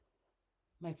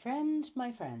My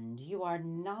friend, you are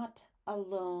not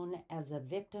alone as a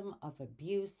victim of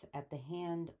abuse at the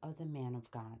hand of the man of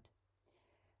God.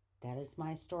 That is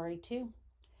my story too.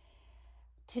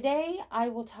 Today, I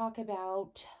will talk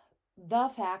about the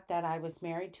fact that I was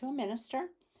married to a minister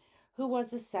who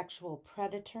was a sexual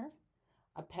predator,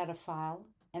 a pedophile,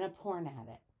 and a porn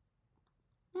addict.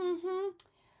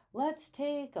 Let's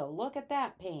take a look at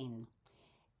that pain.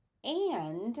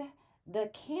 And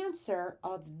the cancer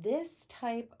of this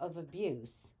type of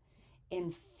abuse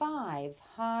in 5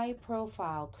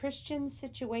 high-profile Christian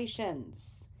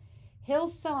situations.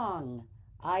 Hillsong,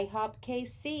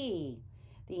 IHOPKC,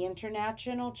 the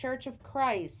International Church of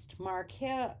Christ,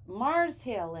 Mars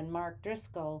Hill and Mark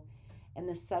Driscoll, and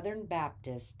the Southern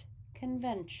Baptist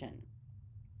Convention.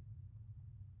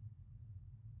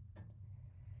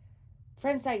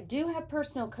 Friends, I do have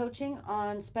personal coaching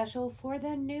on special for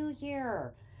the new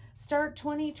year. Start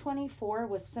 2024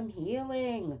 with some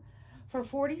healing. For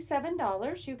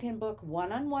 $47, you can book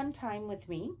one-on-one time with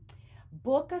me.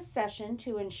 Book a session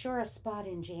to ensure a spot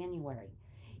in January.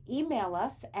 Email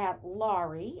us at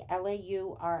Laurie,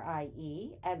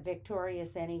 Laurie, at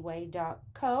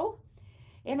victoriousanyway.co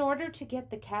in order to get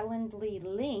the Calendly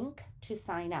link to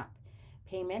sign up.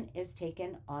 Payment is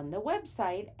taken on the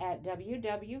website at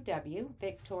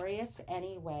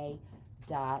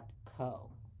www.victoriousanyway.co.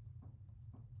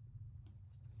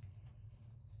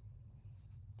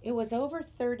 It was over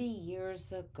 30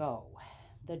 years ago,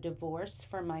 the divorce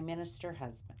from my minister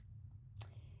husband.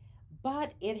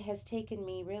 But it has taken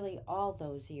me really all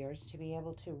those years to be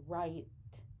able to write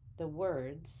the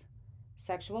words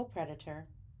sexual predator,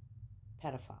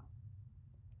 pedophile.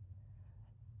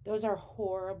 Those are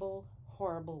horrible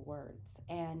words,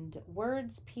 and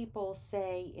words people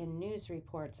say in news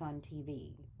reports on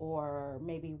TV or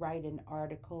maybe write in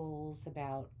articles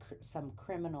about some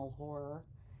criminal horror.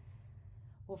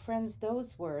 Well, friends,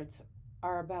 those words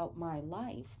are about my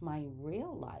life, my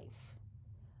real life.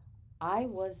 I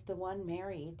was the one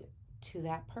married to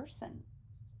that person.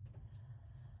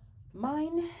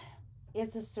 Mine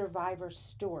is a survivor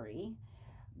story.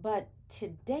 But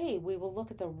today we will look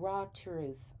at the raw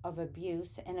truth of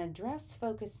abuse and address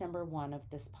focus number 1 of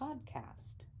this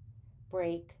podcast.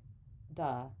 Break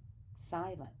the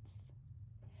silence.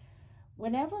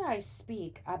 Whenever I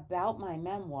speak about my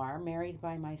memoir, Married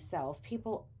by Myself,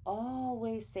 people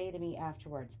always say to me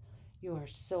afterwards, "You are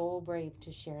so brave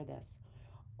to share this,"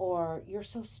 or "You're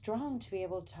so strong to be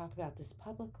able to talk about this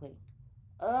publicly."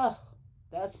 Ugh,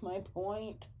 that's my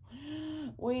point.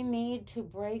 We need to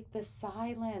break the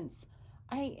silence.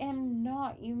 I am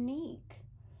not unique.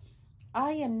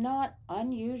 I am not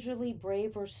unusually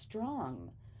brave or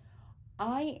strong.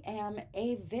 I am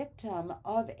a victim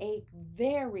of a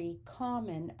very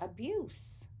common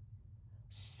abuse.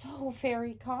 So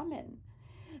very common.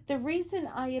 The reason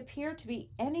I appear to be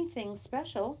anything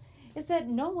special is that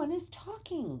no one is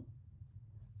talking.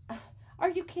 Are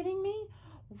you kidding me?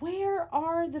 Where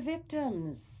are the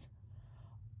victims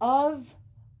of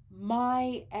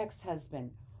my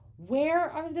ex-husband? Where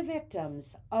are the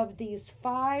victims of these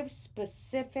 5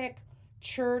 specific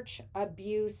church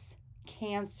abuse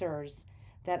cancers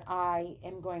that I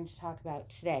am going to talk about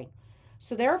today?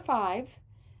 So there are 5.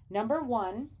 Number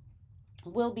 1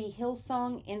 will be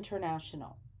Hillsong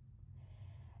International.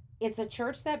 It's a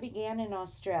church that began in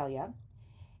Australia.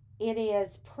 It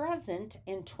is present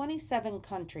in 27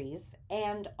 countries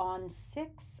and on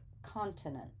 6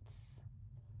 continents.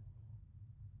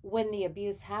 When the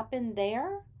abuse happened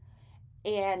there,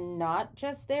 and not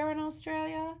just there in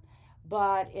Australia,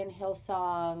 but in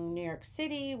Hillsong, New York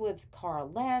City with Carl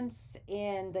Lentz,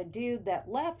 and the dude that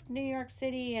left New York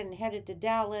City and headed to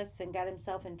Dallas and got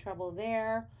himself in trouble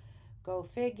there, go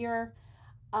figure.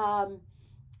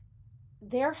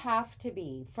 There have to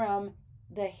be, from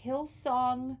the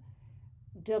Hillsong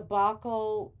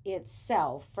debacle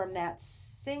itself, from that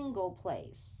single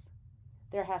place,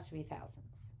 there have to be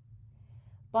thousands.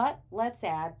 But let's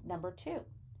add number 2.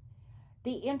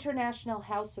 The International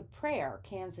House of Prayer,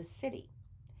 Kansas City.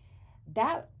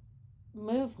 That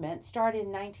movement started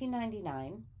in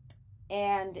 1999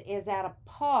 and is at a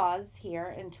pause here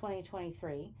in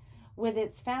 2023 with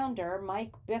its founder,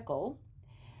 Mike Bickle,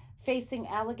 facing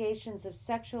allegations of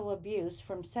sexual abuse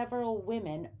from several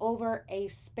women over a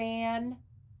span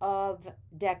of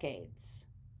decades.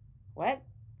 What?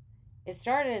 It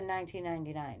started in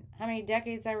 1999. How many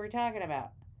decades are we talking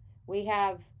about? We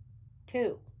have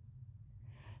 2.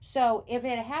 So if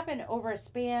it happened over a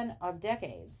span of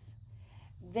decades,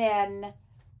 then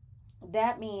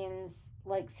that means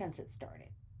since it started.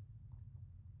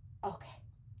 Okay.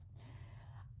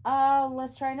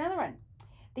 Let's try another one.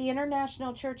 The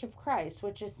International Church of Christ,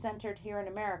 which is centered here in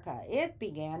America, it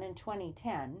began in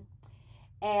 2010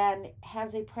 and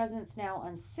has a presence now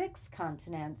on 6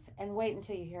 continents. And wait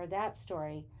until you hear that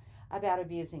story about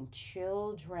abusing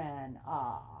children.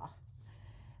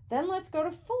 Then let's go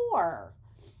to 4.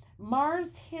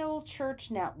 Mars Hill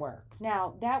Church Network.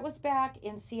 Now, that was back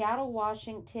in Seattle,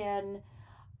 Washington.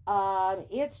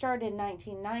 It started in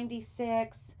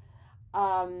 1996,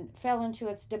 fell into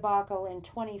its debacle in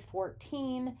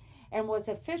 2014, and was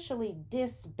officially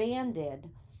disbanded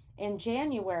in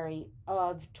January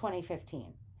of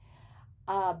 2015.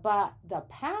 But the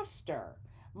pastor,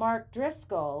 Mark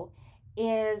Driscoll,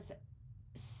 is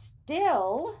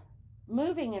still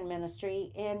moving in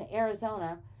ministry in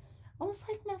Arizona, almost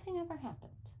like nothing ever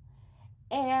happened.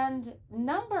 And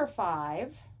number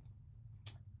 5,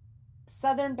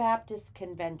 Southern Baptist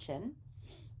Convention.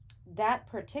 That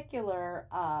particular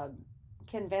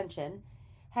convention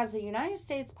has a United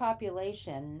States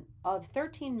population of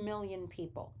 13 million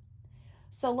people.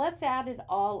 So let's add it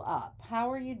all up.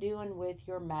 How are you doing with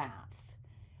your math?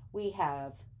 We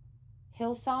have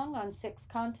Hillsong on 6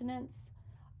 continents,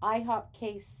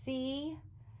 IHOPKC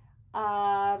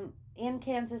in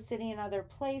Kansas City and other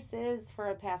places for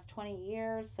the past 20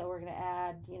 years. So we're going to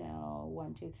add,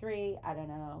 1, 2, 3, I don't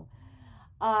know.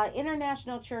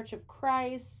 International Church of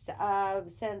Christ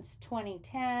since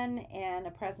 2010 and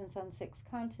a presence on 6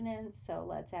 continents. So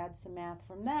let's add some math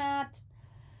from that.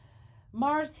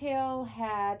 Mars Hill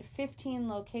had 15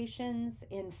 locations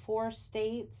in 4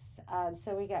 states.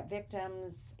 So we got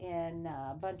victims in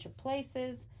a bunch of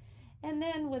places. And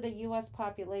then with a U.S.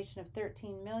 population of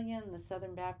 13 million, the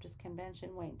Southern Baptist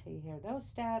Convention, wait until you hear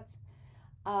those stats.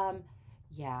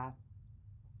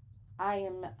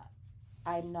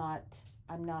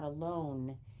 I'm not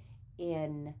alone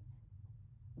in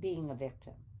being a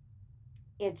victim.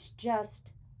 It's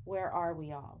just, where are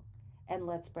we all? And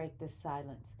let's break this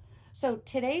silence. So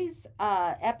today's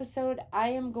episode, I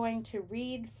am going to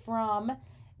read from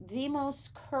the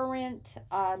most current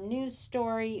news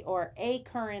story, or a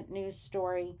current news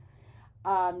story,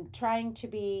 trying to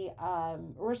be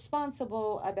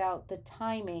responsible about the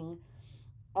timing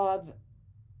of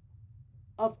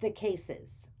the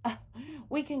cases.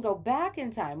 We can go back in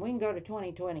time. We can go to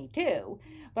 2022,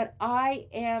 but I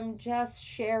am just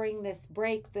sharing this,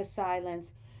 break the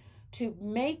silence, to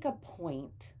make a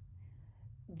point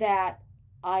that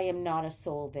I am not a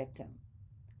sole victim.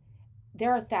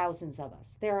 There are thousands of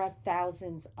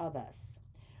us.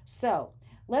 So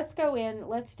let's go in,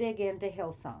 let's dig into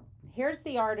Hillsong. Here's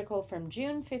the article from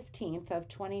June 15th of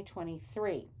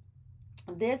 2023.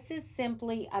 This is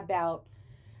simply about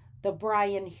the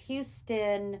Brian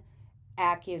Houston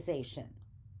accusation.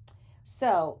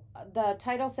 So the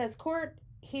title says, Court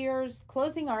hears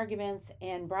closing arguments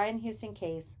in Brian Houston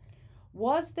case.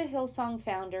 Was the Hillsong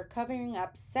founder covering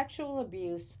up sexual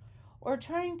abuse or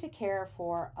trying to care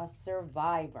for a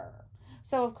survivor?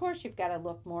 So, of course, you've got to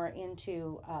look more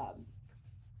into,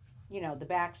 the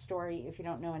backstory if you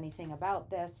don't know anything about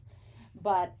this.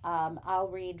 But I'll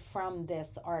read from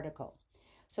this article.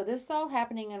 So this is all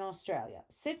happening in Australia.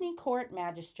 Sydney Court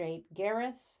Magistrate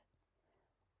Gareth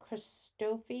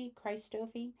Christophe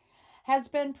has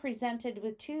been presented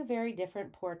with 2 very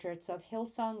different portraits of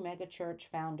Hillsong megachurch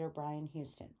founder Brian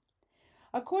Houston.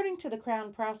 According to the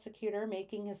Crown prosecutor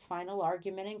making his final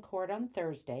argument in court on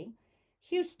Thursday,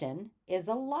 Houston is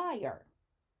a liar.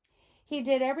 He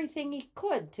did everything he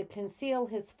could to conceal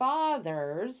his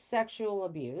father's sexual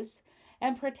abuse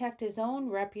and protect his own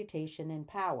reputation and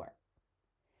power.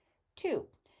 2.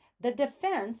 The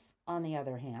defense, on the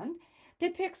other hand,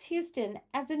 depicts Houston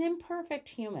as an imperfect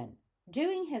human,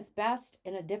 doing his best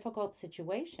in a difficult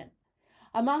situation.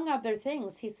 Among other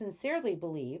things, he sincerely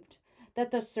believed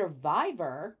that the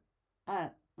survivor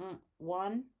of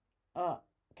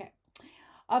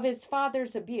his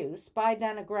father's abuse, by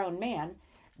then a grown man,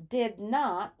 did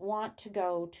not want to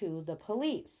go to the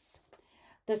police.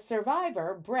 The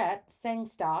survivor, Brett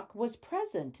Sangstock, was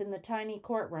present in the tiny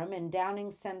courtroom in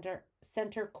Downing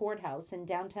Centre Courthouse in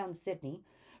downtown Sydney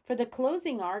for the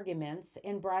closing arguments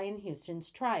in Brian Houston's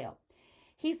trial.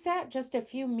 He sat just a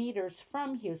few meters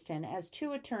from Houston as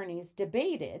 2 attorneys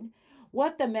debated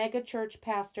what the megachurch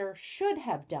pastor should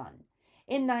have done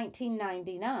in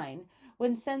 1999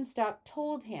 when Sangstock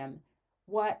told him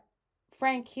what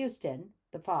Frank Houston,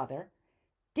 the father,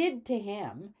 did to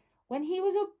him when he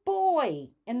was a boy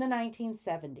in the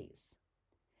 1970s.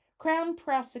 Crown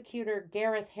prosecutor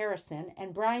Gareth Harrison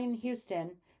and Brian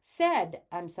Houston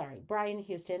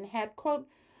had, quote,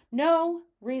 no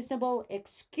reasonable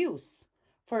excuse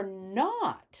for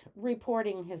not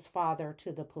reporting his father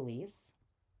to the police.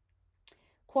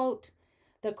 Quote,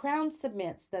 The Crown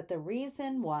submits that the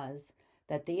reason was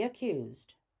that the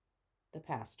accused, the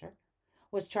pastor,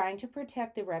 was trying to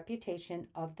protect the reputation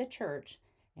of the church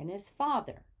and his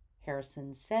father,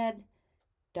 Harrison said,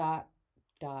 dot,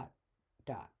 dot,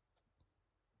 dot.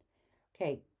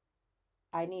 Okay,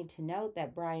 I need to note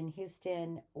that Brian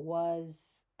Houston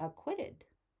was acquitted.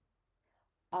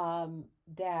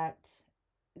 That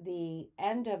the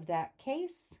end of that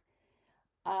case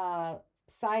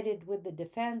sided with the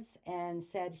defense and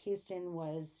said Houston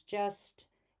was just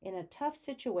in a tough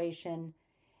situation.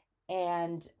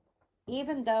 And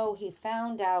even though he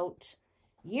found out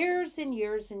years and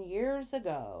years and years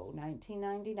ago,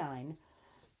 1999,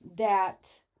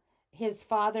 that his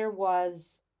father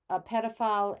was a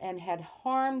pedophile and had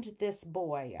harmed this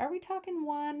boy. Are we talking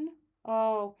one?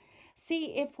 Oh,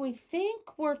 see, if we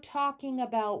think we're talking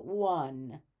about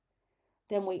one,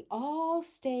 then we all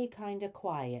stay kind of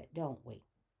quiet, don't we?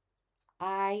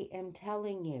 I am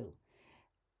telling you,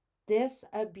 this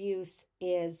abuse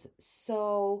is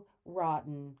so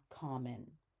rotten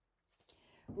common.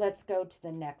 Let's go to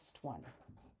the next one.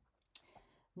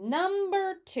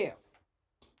 Number 2.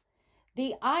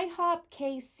 The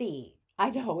IHOPKC. I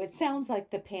know, it sounds like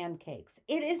the pancakes.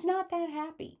 It is not that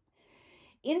happy.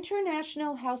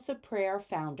 International House of Prayer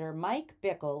founder Mike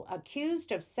Bickle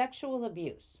accused of sexual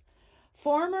abuse.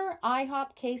 Former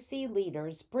IHOPKC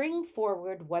leaders bring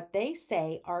forward what they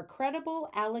say are credible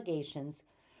allegations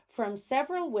from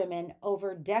several women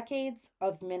over decades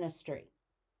of ministry.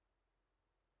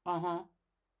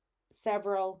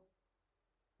 Several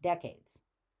decades.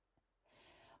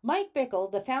 Mike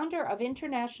Bickle, the founder of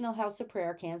International House of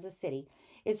Prayer, Kansas City,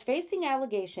 is facing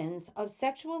allegations of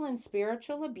sexual and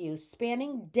spiritual abuse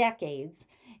spanning decades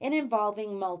and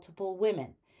involving multiple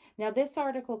women. Now, this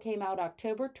article came out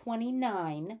October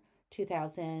 29,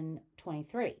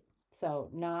 2023, so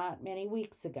not many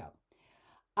weeks ago.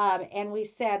 And we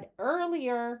said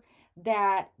earlier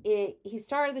that he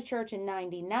started the church in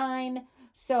 99,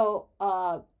 so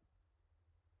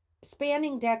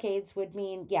spanning decades would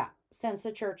mean, since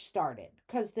the church started,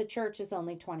 because the church is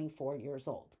only 24 years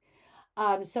old.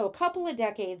 So a couple of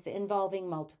decades involving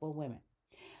multiple women.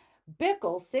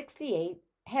 Bickle, 68,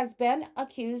 has been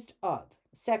accused of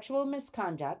sexual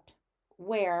misconduct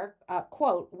where,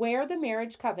 quote, where the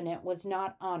marriage covenant was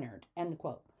not honored, end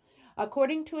quote.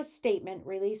 According to a statement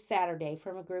released Saturday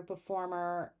from a group of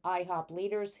former IHOP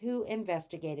leaders who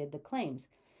investigated the claims.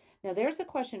 Now, there's a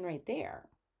question right there.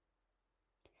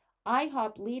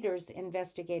 IHOP leaders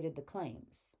investigated the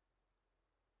claims.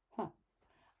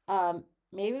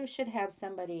 Maybe we should have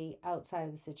somebody outside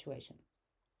of the situation.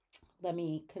 Let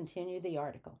me continue the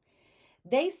article.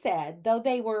 They said, though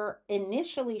they were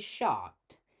initially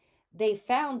shocked, they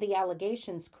found the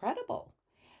allegations credible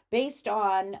based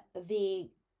on the,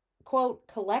 quote,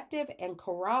 collective and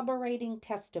corroborating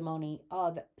testimony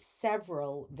of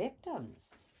several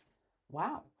victims.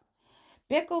 Wow.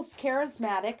 Bickle's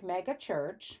charismatic mega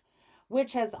church,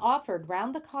 which has offered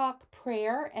round-the-clock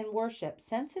prayer and worship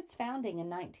since its founding in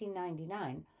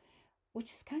 1999,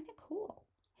 which is kind of cool,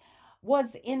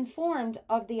 was informed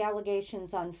of the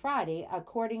allegations on Friday,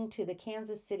 according to the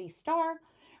Kansas City Star,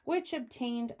 which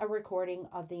obtained a recording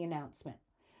of the announcement.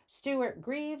 Stuart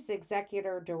Greaves,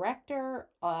 executive director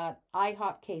at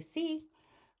IHOPKC,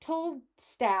 told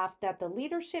staff that the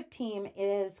leadership team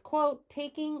is, quote,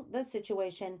 taking the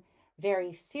situation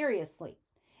very seriously.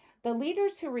 The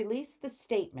leaders who released the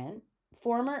statement,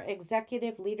 former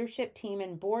executive leadership team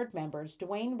and board members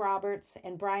Dwayne Roberts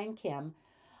and Brian Kim,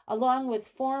 along with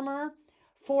former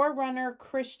Forerunner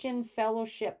Christian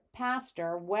Fellowship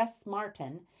pastor Wes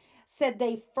Martin, said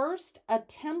they first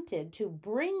attempted to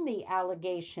bring the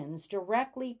allegations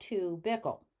directly to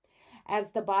Bickle,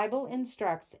 as the Bible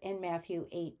instructs in Matthew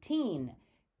 18.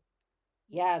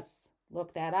 Yes,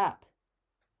 look that up.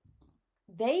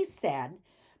 They said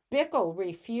Bickle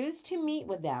refused to meet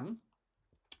with them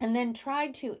and then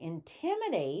tried to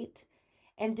intimidate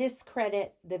and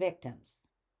discredit the victims.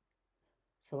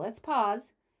 So let's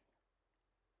pause.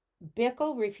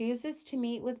 Bickle refuses to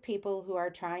meet with people who are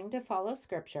trying to follow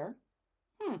scripture.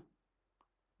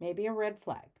 Maybe a red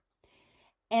flag.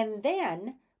 And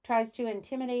then tries to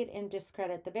intimidate and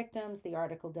discredit the victims. The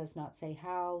article does not say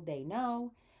how they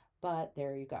know, but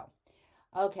there you go.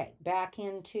 Okay, back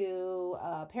into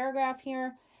a paragraph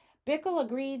here. Bickle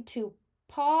agreed to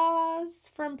pause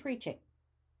from preaching.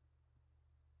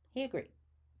 He agreed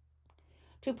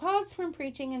to pause from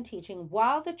preaching and teaching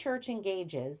while the church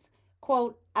engages,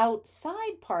 quote,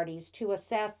 outside parties to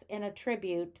assess and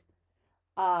attribute,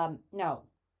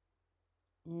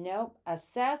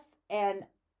 assess and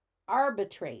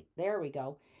arbitrate, there we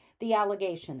go, the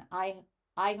allegation.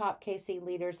 IHOPKC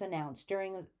leaders announced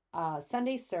during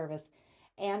Sunday service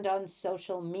and on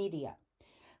social media.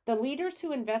 The leaders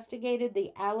who investigated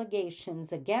the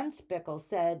allegations against Bickle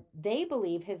said they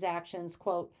believe his actions,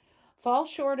 quote, fall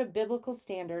short of biblical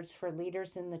standards for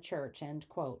leaders in the church, end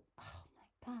quote. Oh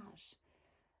my gosh.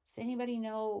 Does anybody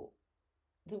know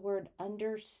the word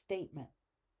understatement?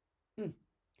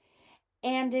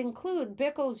 And include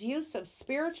Bickle's use of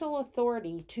spiritual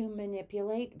authority to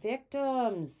manipulate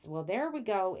victims. Well, there we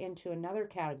go into another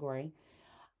category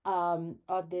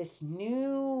of this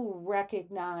new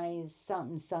recognized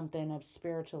something of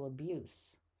spiritual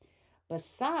abuse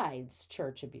besides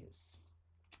church abuse.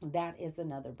 That is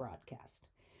another broadcast.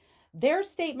 Their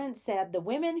statement said the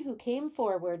women who came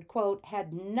forward, quote,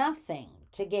 had nothing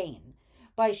to gain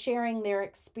by sharing their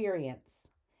experience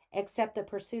except the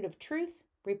pursuit of truth,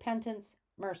 repentance,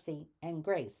 mercy, and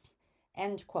grace,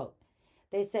 end quote.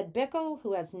 They said Bickle,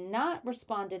 who has not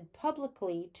responded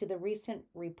publicly to the recent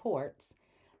reports,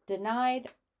 denied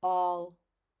all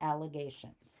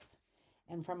allegations.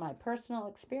 And from my personal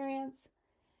experience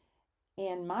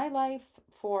in my life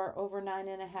for over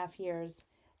 9.5 years,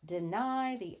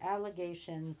 deny the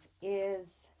allegations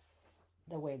is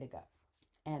the way to go.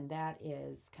 And that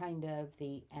is kind of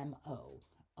the MO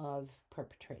of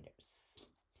perpetrators.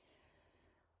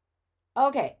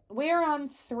 Okay, we're on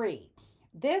 3.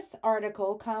 This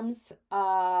article comes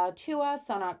to us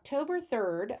on October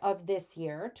 3rd of this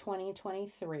year,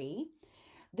 2023.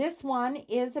 This one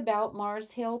is about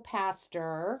Mars Hill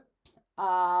pastor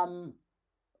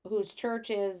whose church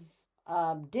is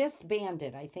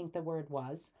disbanded, I think the word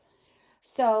was.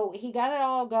 So he got it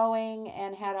all going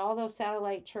and had all those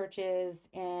satellite churches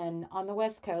on the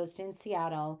West Coast in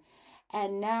Seattle.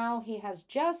 And now he has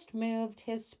just moved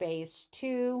his space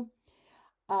to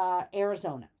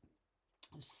Arizona.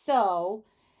 So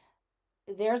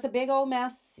there's a big old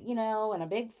mess, and a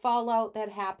big fallout that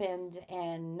happened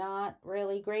and not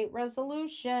really great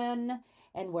resolution.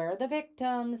 And where are the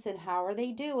victims and how are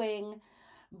they doing?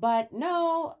 But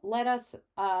no, let us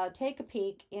take a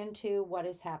peek into what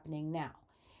is happening now.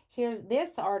 Here's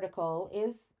this article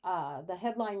is the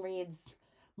headline reads,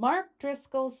 Mark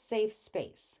Driscoll's Safe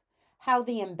Space, How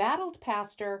the Embattled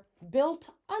Pastor Built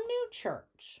a New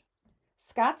Church.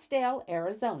 Scottsdale,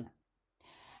 Arizona.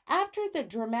 After the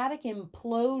dramatic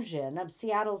implosion of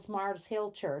Seattle's Mars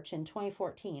Hill Church in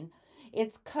 2014,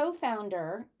 its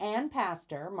co-founder and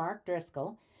pastor, Mark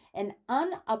Driscoll, an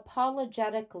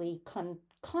unapologetically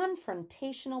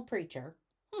confrontational preacher,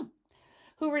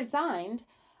 who resigned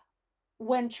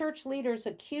when church leaders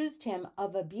accused him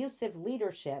of abusive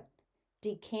leadership,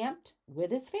 decamped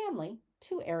with his family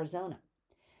to Arizona.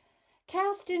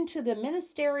 Cast into the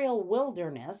ministerial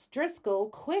wilderness, Driscoll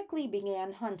quickly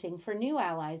began hunting for new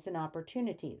allies and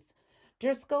opportunities.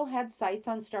 Driscoll had sights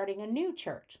on starting a new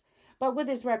church, but with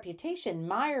his reputation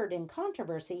mired in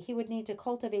controversy, he would need to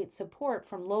cultivate support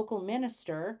from local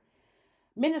ministry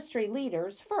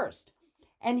leaders first,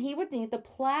 and he would need the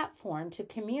platform to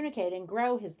communicate and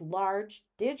grow his large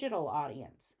digital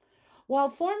audience. While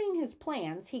forming his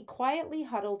plans, he quietly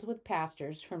huddled with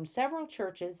pastors from several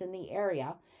churches in the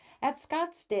area at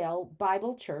Scottsdale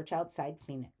Bible Church outside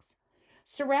Phoenix.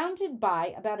 Surrounded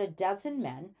by about a dozen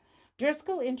men,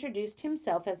 Driscoll introduced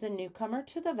himself as a newcomer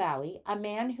to the valley, a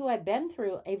man who had been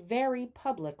through a very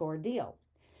public ordeal.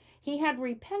 He had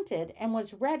repented and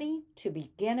was ready to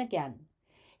begin again.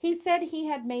 He said he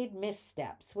had made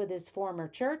missteps with his former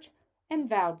church and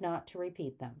vowed not to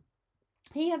repeat them.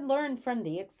 He had learned from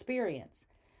the experience.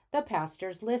 The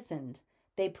pastors listened.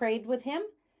 They prayed with him.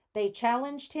 They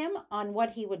challenged him on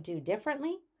what he would do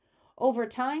differently. Over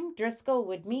time, Driscoll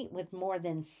would meet with more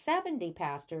than 70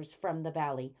 pastors from the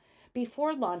valley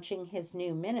before launching his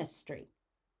new ministry.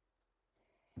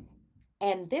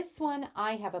 And this one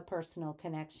I have a personal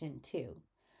connection to.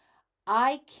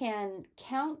 I can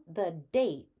count the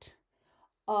date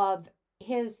of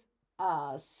his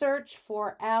search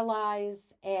for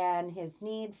allies and his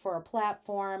need for a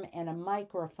platform and a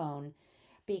microphone,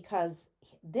 because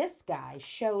this guy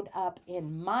showed up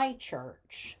in my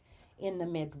church in the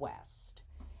Midwest.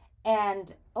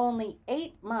 And only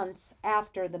 8 months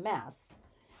after the mess,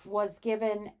 was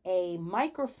given a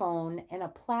microphone and a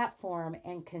platform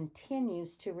and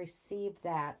continues to receive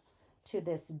that to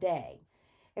this day.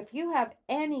 If you have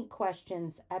any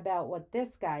questions about what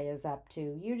this guy is up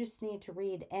to, you just need to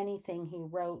read anything he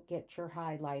wrote, get your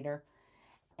highlighter,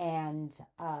 and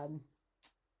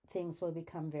things will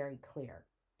become very clear.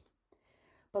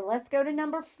 But let's go to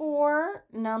number 4.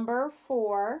 Number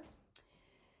 4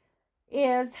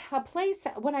 is a place.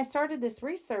 When I started this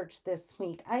research this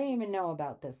week, I didn't even know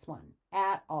about this one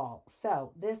at all.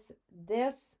 So this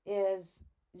is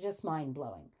just mind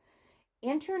blowing.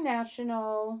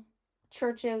 International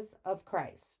Churches of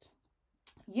Christ.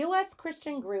 U.S.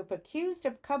 Christian group accused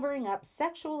of covering up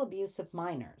sexual abuse of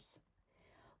minors.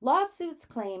 Lawsuits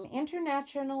claim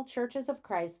International Churches of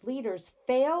Christ leaders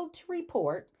failed to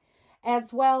report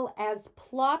as well as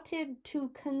plotted to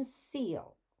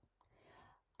conceal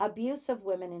abuse of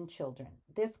women and children.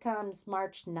 This comes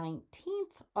March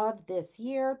 19th of this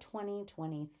year,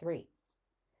 2023.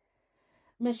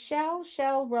 Michelle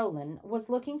Shell Rowland was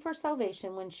looking for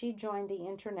salvation when she joined the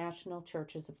International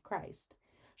Churches of Christ.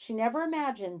 She never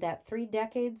imagined that 3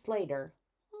 decades later,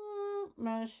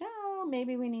 Michelle,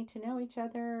 maybe we need to know each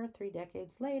other. 3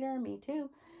 decades later, me too.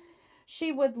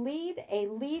 She would lead a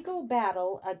legal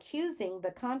battle accusing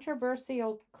the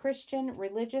controversial Christian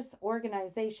religious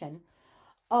organization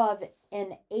of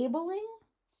enabling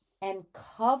and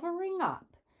covering up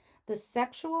the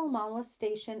sexual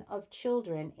molestation of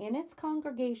children in its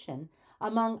congregation,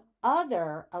 among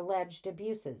other alleged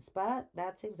abuses. But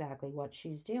that's exactly what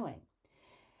she's doing.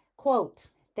 Quote,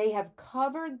 "They have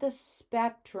covered the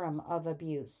spectrum of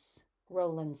abuse,"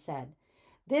 Rowland said.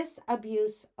 This is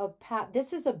abuse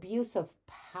of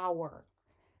power,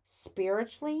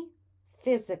 spiritually,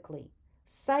 physically,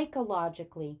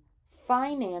 psychologically,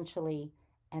 financially,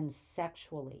 and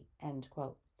sexually, end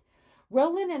quote.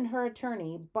 Rowland and her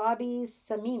attorney, Bobby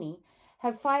Samini,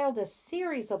 have filed a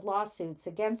series of lawsuits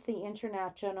against the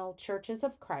International Churches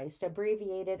of Christ,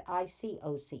 abbreviated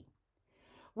ICOC,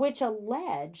 which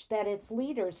allege that its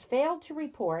leaders failed to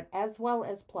report, as well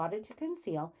as plotted to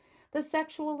conceal, the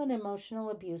sexual and emotional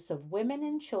abuse of women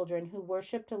and children who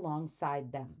worshiped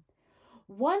alongside them.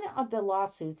 One of the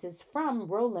lawsuits is from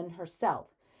Rowland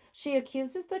herself. She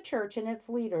accuses the church and its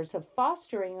leaders of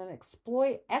fostering an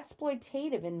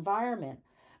exploitative environment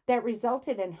that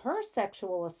resulted in her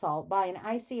sexual assault by an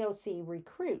ICOC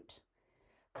recruit.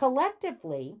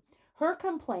 Collectively, her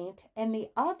complaint and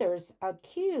the others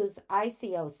accuse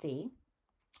ICOC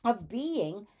of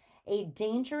being a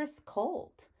dangerous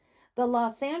cult. The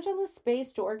Los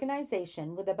Angeles-based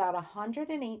organization, with about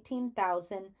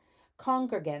 118,000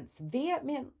 congregants,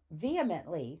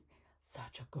 vehemently,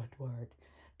 such a good word,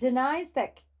 denies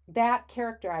that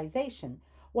characterization,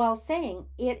 while saying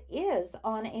it is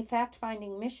on a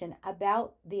fact-finding mission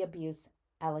about the abuse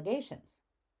allegations.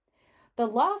 The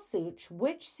lawsuits,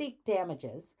 which seek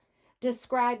damages,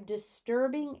 describe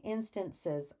disturbing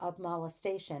instances of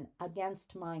molestation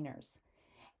against minors,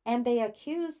 and they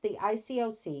accuse the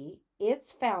ICOC,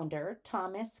 its founder,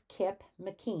 Thomas Kip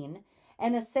McKean,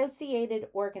 and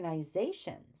associated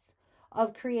organizations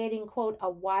of creating, quote, a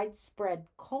widespread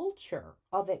culture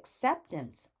of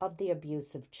acceptance of the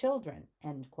abuse of children,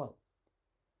 end quote.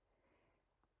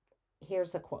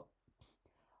 Here's a quote.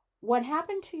 "What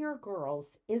happened to your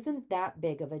girls isn't that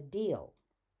big of a deal,"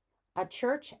 a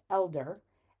church elder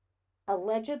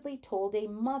allegedly told a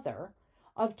mother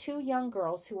of 2 young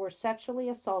girls who were sexually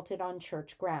assaulted on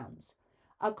church grounds,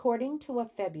 according to a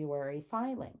February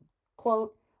filing.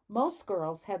 Quote, "Most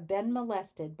girls have been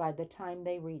molested by the time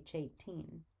they reach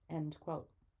 18, end quote.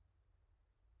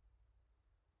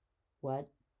 What?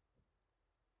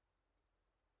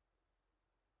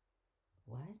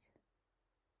 What?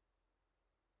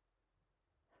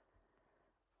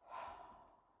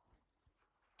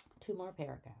 Two more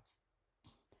paragraphs.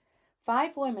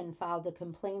 5 women filed a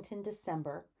complaint in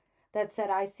December that said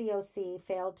ICOC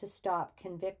failed to stop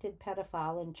convicted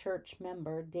pedophile and church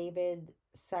member David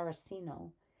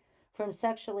Saraceno from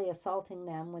sexually assaulting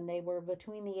them when they were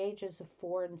between the ages of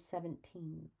 4 and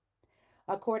 17.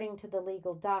 According to the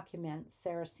legal documents,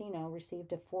 Saraceno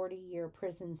received a 40-year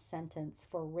prison sentence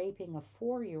for raping a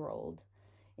 4-year-old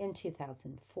in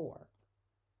 2004.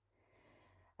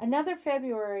 Another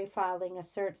February filing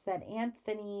asserts that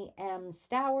Anthony M.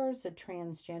 Stowers, a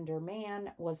transgender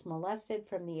man, was molested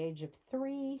from the age of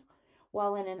 3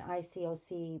 while in an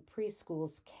ICOC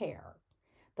preschool's care.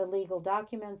 The legal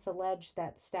documents allege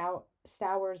that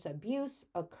Stowers' abuse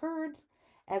occurred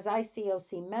as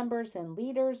ICOC members and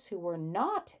leaders who were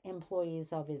not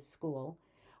employees of his school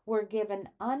were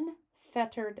given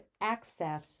unfettered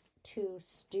access to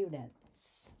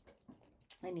students.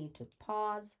 I need to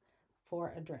pause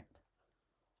for a drink.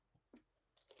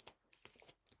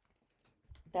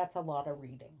 That's a lot of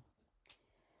reading.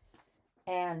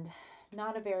 And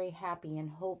not a very happy and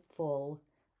hopeful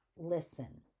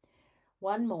listen.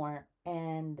 One more,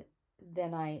 and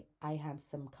then I have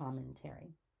some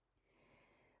commentary.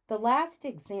 The last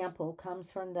example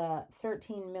comes from the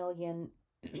 13 million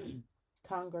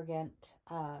Congregant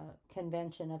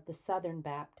Convention of the Southern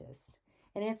Baptist,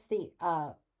 and it's the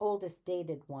oldest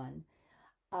dated one,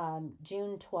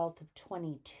 June 12th of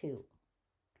 22.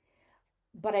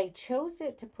 But I chose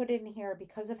it to put in here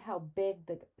because of how big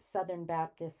the Southern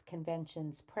Baptist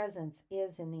Convention's presence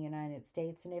is in the United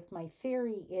States. And if my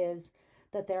theory is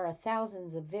that there are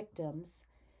thousands of victims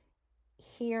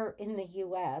here in the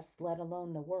U.S., let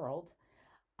alone the world,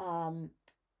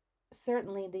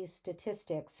 certainly these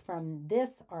statistics from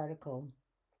this article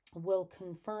will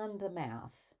confirm the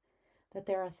math that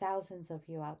there are thousands of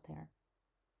you out there.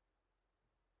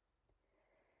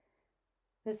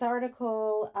 This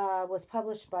article was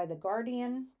published by The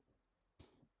Guardian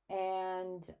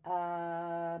and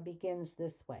begins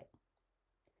this way.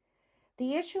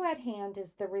 The issue at hand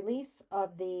is the release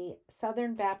of the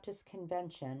Southern Baptist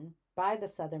Convention, by the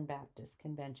Southern Baptist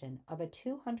Convention, of a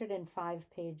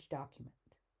 205-page document.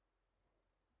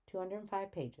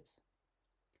 205 pages.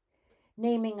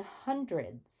 Naming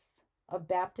hundreds of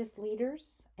Baptist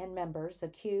leaders and members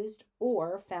accused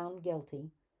or found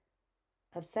guilty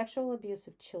of sexual abuse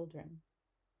of children.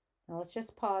 Now let's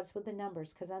just pause with the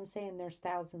numbers because I'm saying there's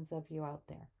thousands of you out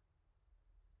there.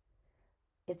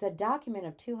 It's a document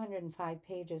of 205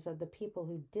 pages of the people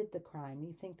who did the crime.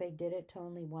 You think they did it to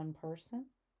only one person?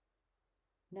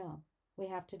 No, we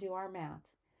have to do our math.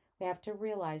 We have to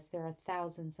realize there are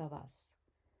thousands of us.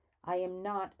 I am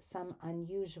not some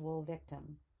unusual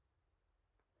victim.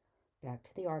 Back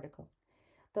to the article.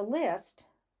 The list,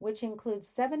 which includes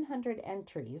 700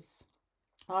 entries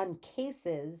on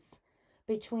cases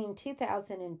between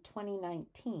 2000 and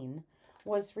 2019,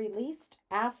 was released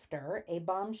after a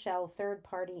bombshell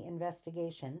third-party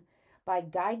investigation by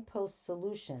Guidepost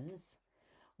Solutions,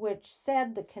 which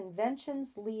said the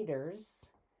convention's leaders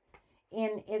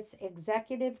in its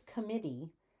executive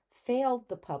committee failed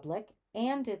the public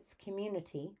and its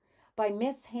community by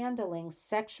mishandling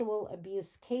sexual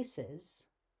abuse cases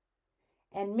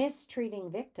and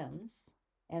mistreating victims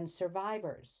and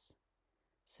survivors.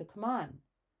 So come on,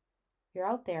 you're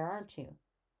out there, aren't you?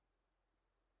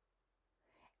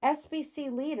 SBC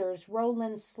leaders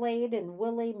Roland Slade and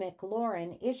Willie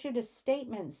McLaurin issued a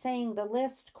statement saying the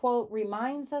list, quote,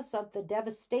 reminds us of the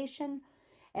devastation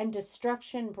and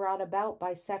destruction brought about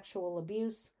by sexual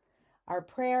abuse. Our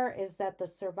prayer is that the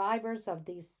survivors of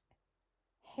these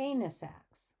heinous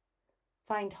acts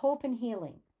find hope and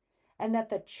healing, and that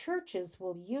the churches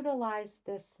will utilize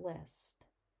this list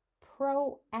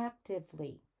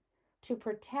proactively to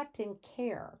protect and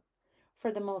care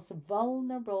for the most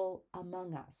vulnerable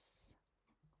among us.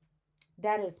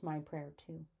 That is my prayer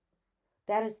too.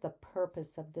 That is the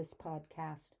purpose of this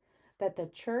podcast, that the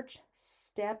church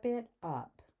step it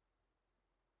up,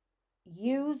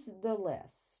 use the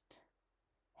list,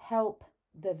 help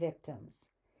the victims,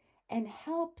 and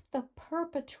help the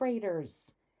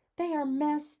perpetrators. They are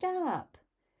messed up.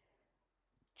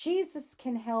 Jesus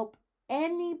can help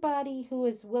anybody who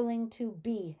is willing to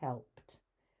be helped.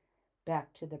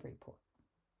 Back to the report.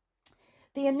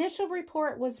 The initial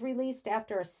report was released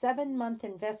after a 7-month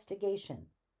investigation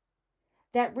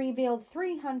that revealed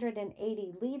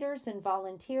 380 leaders and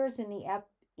volunteers in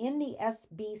the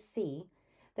SBC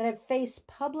that have faced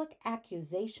public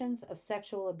accusations of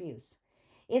sexual abuse.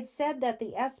 It said that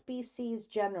the SBC's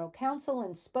general counsel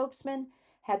and spokesman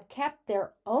had kept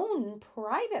their own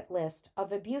private list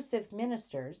of abusive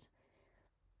ministers,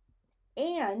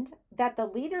 and that the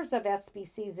leaders of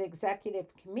SBC's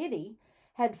executive committee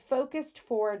had focused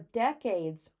for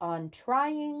decades on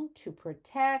trying to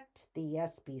protect the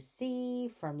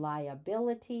SBC from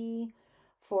liability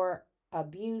for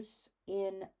abuse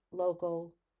in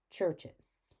local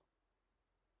churches.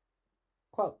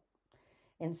 Quote,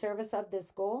 in service of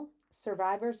this goal,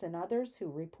 survivors and others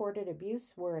who reported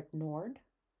abuse were ignored,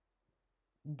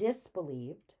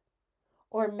 disbelieved,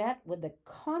 or met with the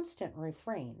constant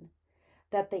refrain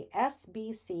that the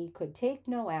SBC could take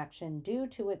no action due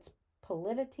to its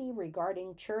politicity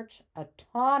regarding church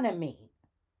autonomy.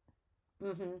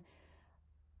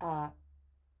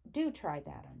 Do try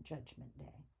that on Judgment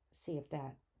Day. See if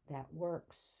that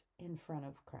works in front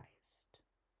of Christ.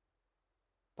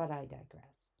 But I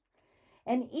digress.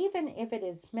 And even if it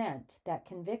is meant that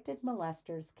convicted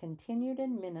molesters continued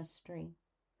in ministry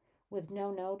with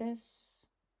no notice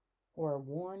or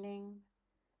warning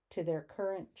to their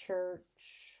current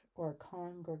church or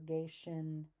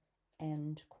congregation,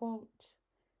 end quote,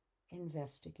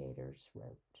 investigators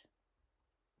wrote.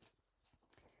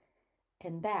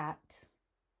 And that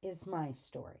is my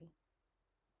story.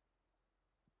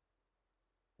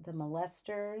 The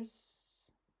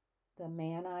molesters, the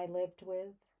man I lived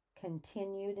with,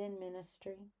 continued in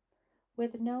ministry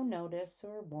with no notice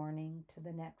or warning to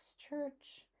the next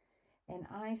church, and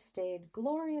I stayed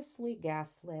gloriously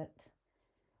gaslit,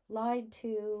 lied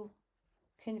to,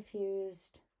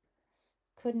 confused,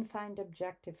 couldn't find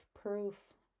objective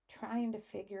proof, trying to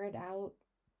figure it out.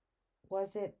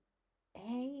 Was it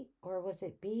A or was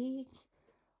it B?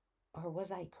 Or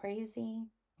was I crazy?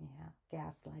 Yeah,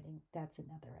 gaslighting. That's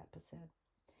another episode.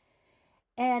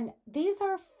 And these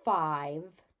are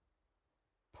 5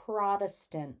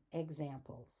 Protestant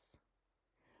examples.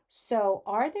 So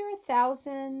are there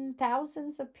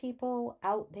thousands of people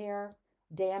out there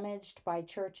damaged by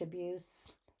church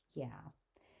abuse? Yeah.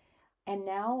 And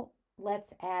now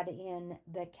let's add in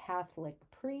the Catholic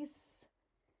priests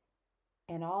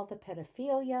and all the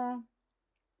pedophilia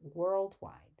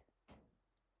worldwide.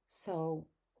 So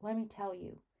let me tell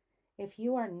you, if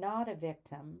you are not a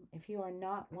victim, if you are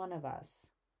not one of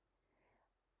us,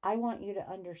 I want you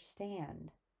to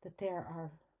understand that there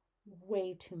are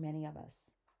way too many of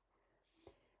us.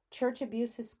 Church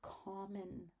abuse is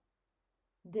common.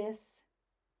 This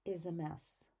is a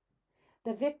mess.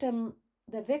 The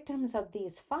victims of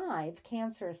these 5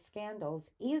 cancerous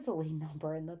scandals easily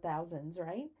number in the thousands,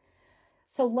 right?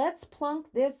 So let's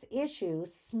plunk this issue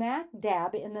smack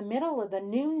dab in the middle of the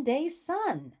noonday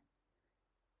sun.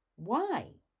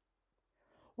 Why?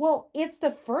 Well, it's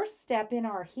the first step in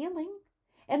our healing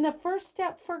and the first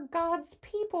step for God's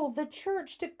people, the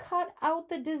church, to cut out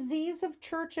the disease of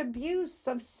church abuse,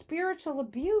 of spiritual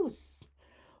abuse.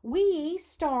 We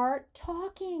start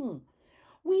talking.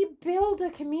 We build a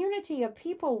community of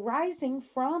people rising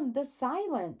from the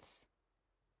silence.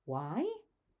 Why?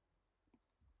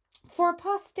 For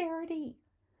posterity,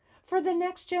 for the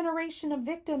next generation of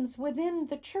victims within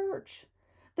the church.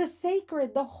 The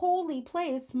sacred, the holy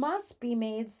place must be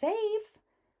made safe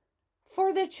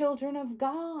for the children of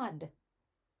God.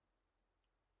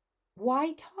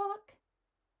 Why talk?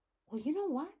 Well, you know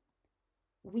what?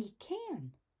 We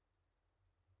can.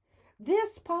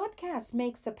 This podcast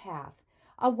makes a path,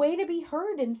 a way to be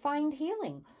heard and find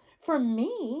healing. For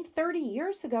me, 30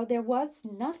 years ago, there was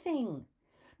nothing.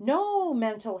 No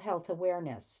mental health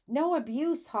awareness, no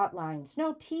abuse hotlines,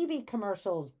 no TV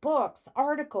commercials, books,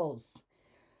 articles.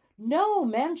 No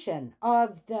mention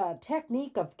of the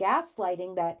technique of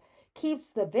gaslighting that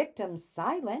keeps the victim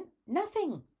silent.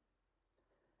 Nothing.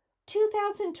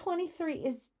 2023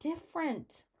 is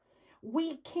different.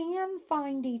 We can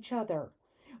find each other.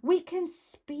 We can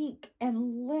speak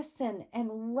and listen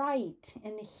and write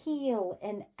and heal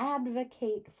and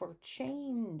advocate for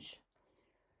change.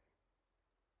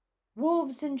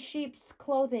 Wolves in sheep's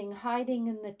clothing hiding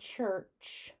in the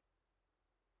church.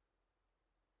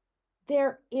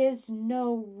 There is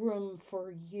no room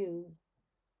for you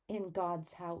in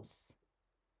God's house.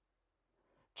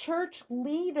 Church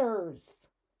leaders,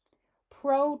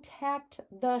 protect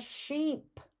the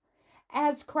sheep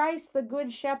as Christ the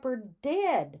Good Shepherd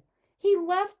did. He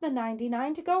left the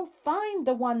 99 to go find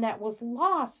the one that was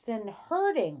lost and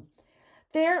hurting.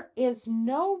 There is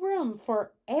no room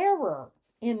for error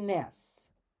in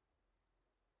this.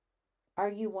 Are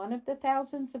you one of the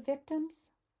thousands of victims?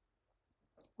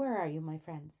 Where are you, my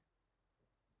friends?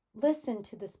 Listen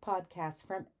to this podcast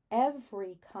from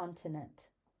every continent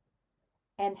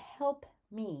and help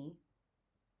me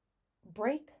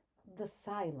break the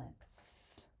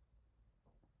silence.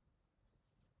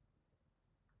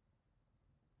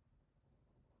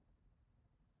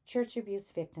 Church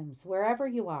abuse victims, wherever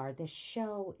you are, this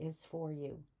show is for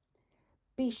you.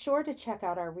 Be sure to check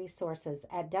out our resources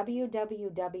at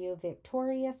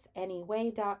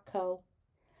www.victoriousanyway.co.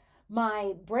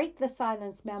 My Break the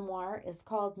Silence memoir is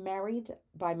called Married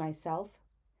by Myself.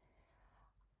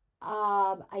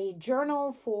 A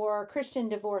journal for Christian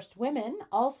divorced women,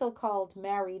 also called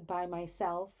Married by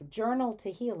Myself, Journal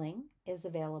to Healing, is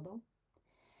available.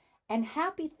 And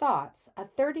Happy Thoughts, a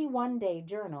 31-day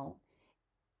journal,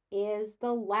 is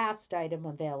the last item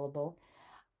available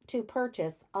to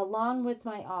purchase, along with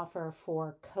my offer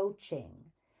for coaching.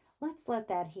 Let's let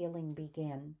that healing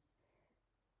begin.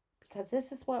 Because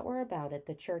this is what we're about at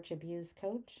the Church Abuse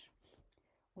Coach.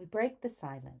 We break the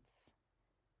silence.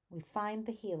 We find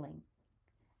the healing.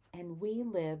 And we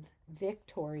live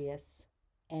victorious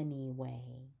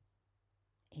anyway.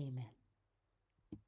 Amen.